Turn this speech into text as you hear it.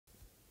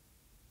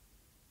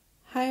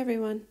Hi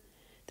everyone.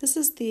 This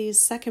is the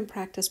second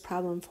practice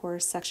problem for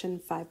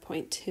section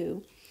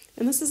 5.2.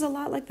 And this is a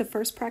lot like the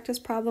first practice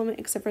problem,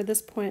 except for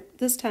this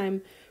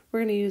time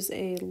we're going to use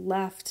a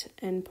left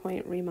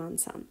endpoint Riemann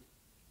sum.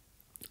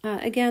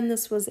 Again,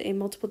 this was a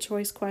multiple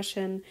choice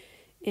question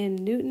in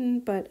Newton,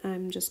 but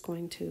I'm just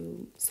going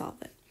to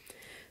solve it.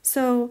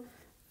 So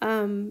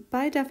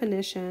by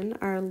definition,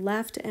 our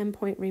left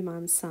endpoint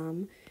Riemann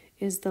sum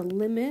is the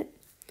limit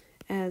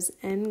as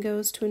n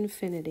goes to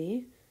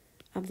infinity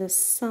of the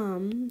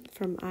sum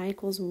from I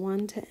equals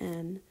 1 to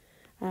n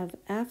of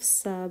f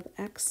sub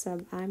x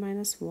sub I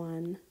minus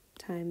 1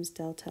 times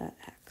delta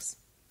x.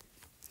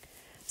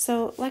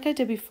 So like I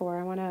did before,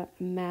 I want to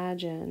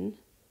imagine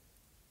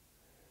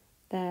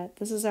that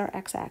this is our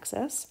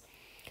x-axis,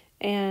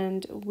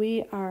 and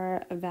we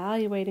are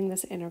evaluating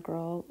this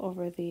integral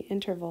over the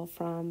interval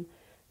from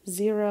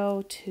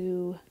 0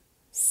 to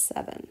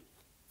 7.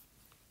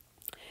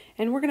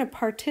 And we're going to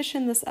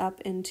partition this up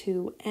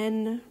into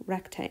n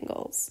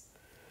rectangles.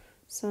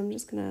 So I'm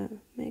just going to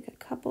make a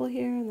couple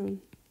here and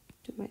then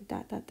do my ...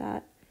 so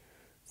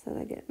that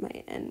I get my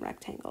n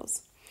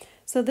rectangles.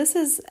 So this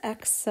is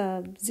x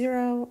sub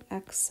 0,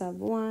 x sub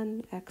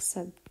 1, x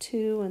sub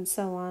 2, and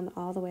so on,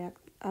 all the way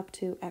up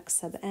to x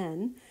sub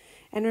n.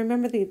 And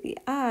remember the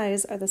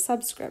i's are the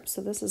subscripts.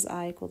 So this is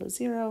I equal to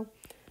 0,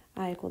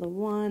 I equal to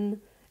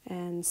 1,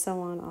 and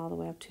so on all the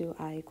way up to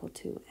I equal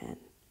to n.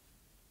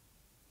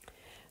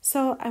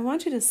 So I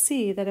want you to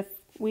see that if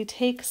we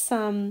take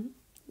some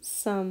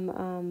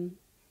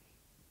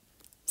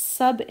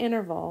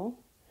sub-interval,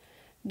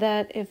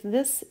 that if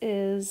this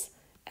is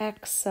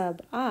x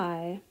sub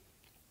I,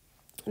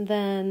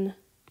 then,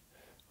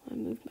 I'll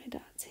move my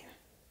dots here,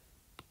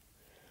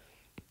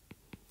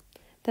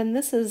 then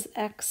this is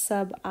x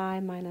sub I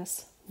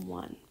minus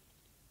 1.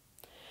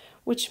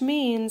 Which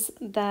means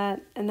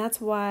that, and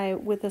that's why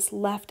with this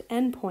left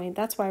endpoint,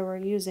 that's why we're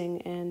using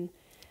in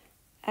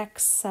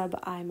x sub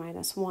I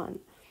minus 1.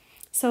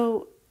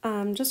 So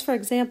just for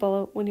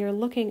example, when you're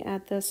looking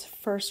at this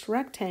first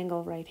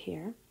rectangle right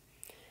here,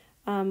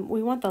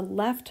 we want the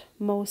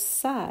leftmost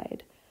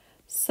side.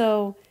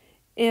 So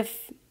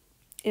if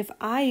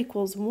I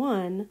equals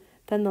 1,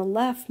 then the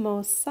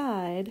leftmost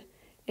side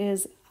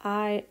is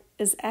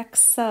x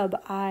sub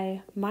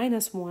I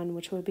minus 1,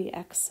 which would be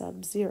x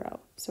sub 0.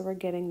 So we're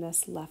getting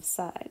this left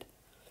side.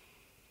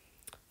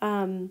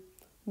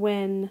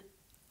 When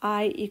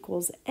I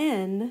equals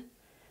n,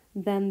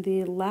 then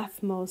the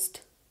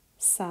leftmost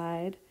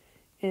side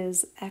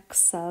is x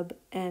sub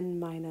n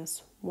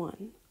minus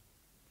 1.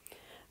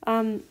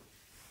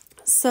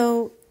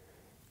 So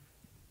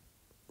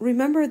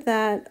remember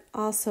that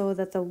also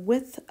that the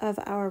width of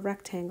our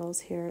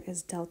rectangles here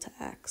is delta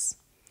x.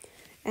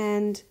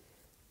 And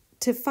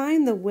to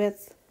find the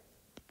width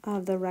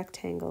of the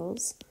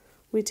rectangles,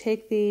 we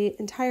take the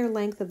entire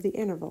length of the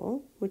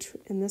interval, which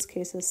in this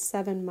case is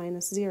 7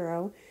 minus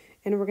 0,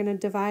 and we're going to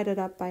divide it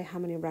up by how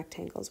many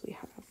rectangles we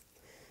have.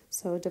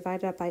 So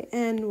divide it up by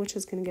n, which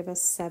is going to give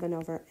us 7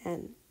 over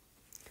n.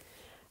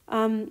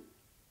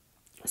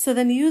 So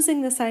then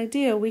using this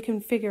idea, we can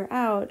figure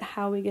out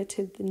how we get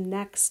to the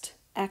next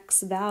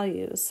x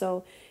value.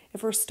 So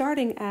if we're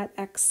starting at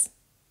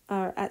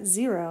at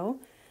 0,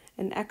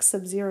 and x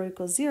sub 0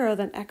 equals 0,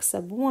 then x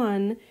sub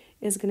 1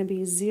 is going to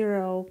be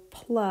 0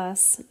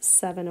 plus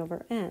 7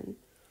 over n.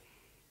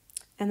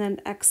 And then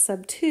x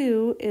sub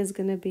 2 is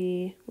going to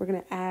be, we're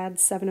going to add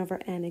 7 over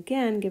n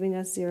again, giving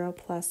us 0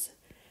 plus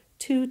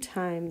 2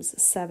 times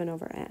 7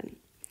 over n.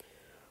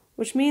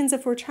 Which means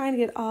if we're trying to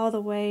get all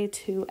the way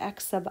to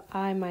x sub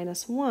I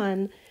minus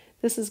 1,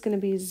 this is going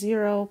to be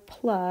 0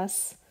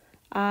 plus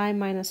I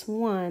minus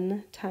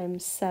 1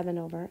 times 7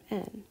 over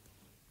n.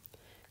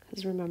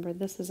 Because remember,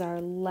 this is our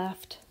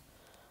leftmost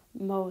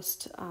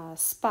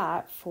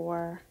spot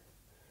for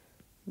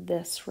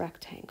this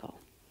rectangle.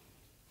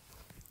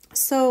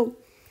 So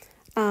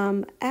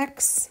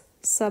x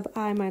sub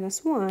I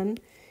minus 1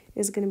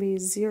 is going to be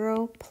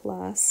 0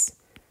 plus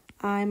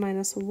I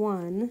minus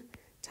 1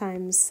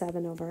 times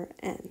 7 over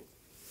n.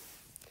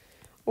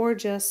 Or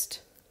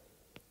just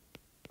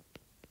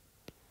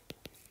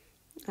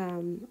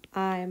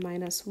I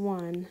minus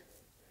 1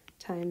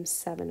 times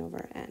 7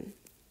 over n.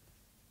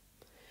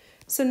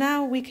 So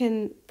now we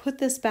can put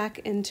this back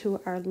into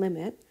our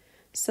limit.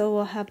 So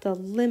we'll have the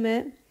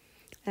limit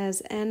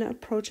as n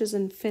approaches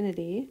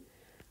infinity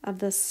of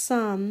the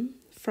sum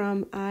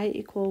from I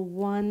equal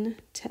 1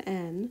 to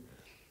n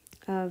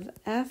of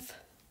f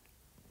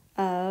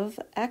of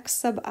x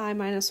sub I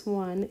minus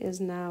 1 is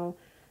now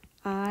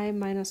I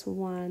minus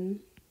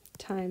 1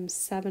 times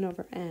 7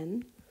 over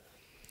n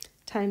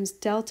times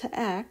delta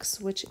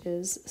x, which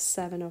is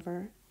 7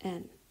 over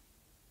n.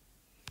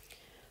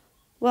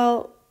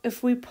 Well,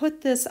 if we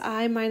put this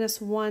I minus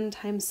 1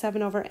 times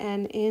 7 over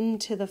n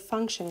into the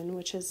function,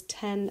 which is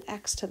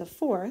 10x to the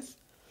 4th,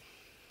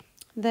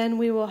 then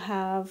we will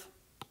have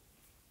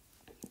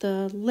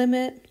the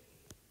limit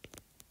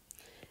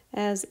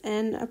as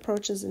n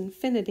approaches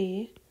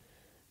infinity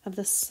of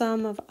the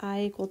sum of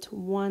I equal to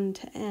 1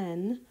 to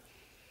n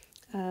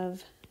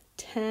of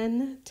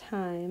 10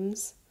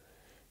 times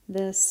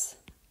this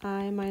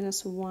I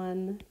minus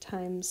 1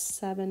 times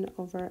 7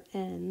 over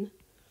n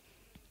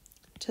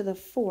to the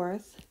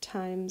fourth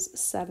times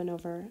 7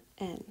 over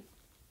n.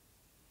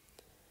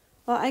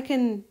 Well, I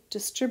can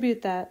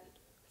distribute that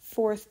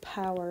fourth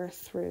power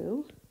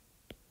through.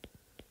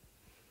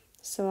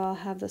 So I'll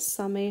have the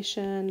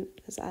summation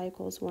as I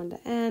equals 1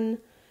 to n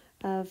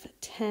of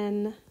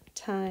 10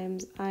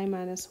 times I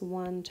minus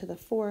 1 to the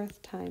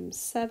fourth times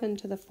 7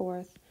 to the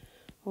fourth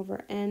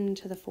over n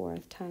to the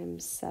fourth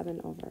times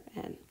 7 over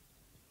n.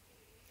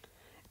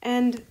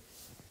 And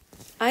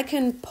I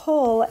can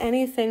pull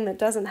anything that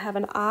doesn't have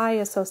an I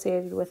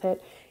associated with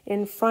it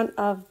in front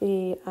of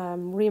the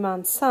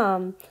Riemann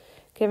sum,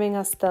 giving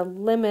us the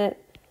limit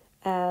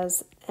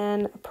as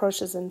n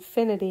approaches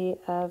infinity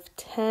of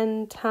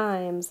 10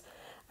 times.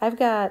 I've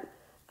got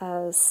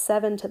a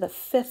 7 to the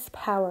fifth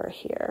power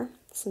here,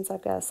 since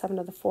I've got a 7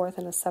 to the fourth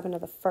and a 7 to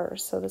the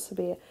first. So this would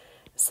be a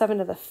 7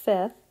 to the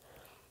fifth.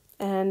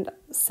 And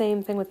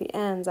same thing with the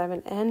n's. I have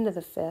an n to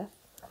the fifth.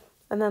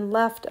 And then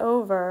left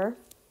over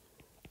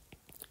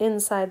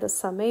inside the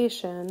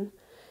summation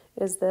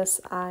is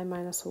this I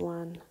minus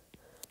 1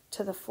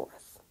 to the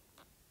fourth.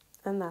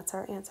 And that's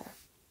our answer.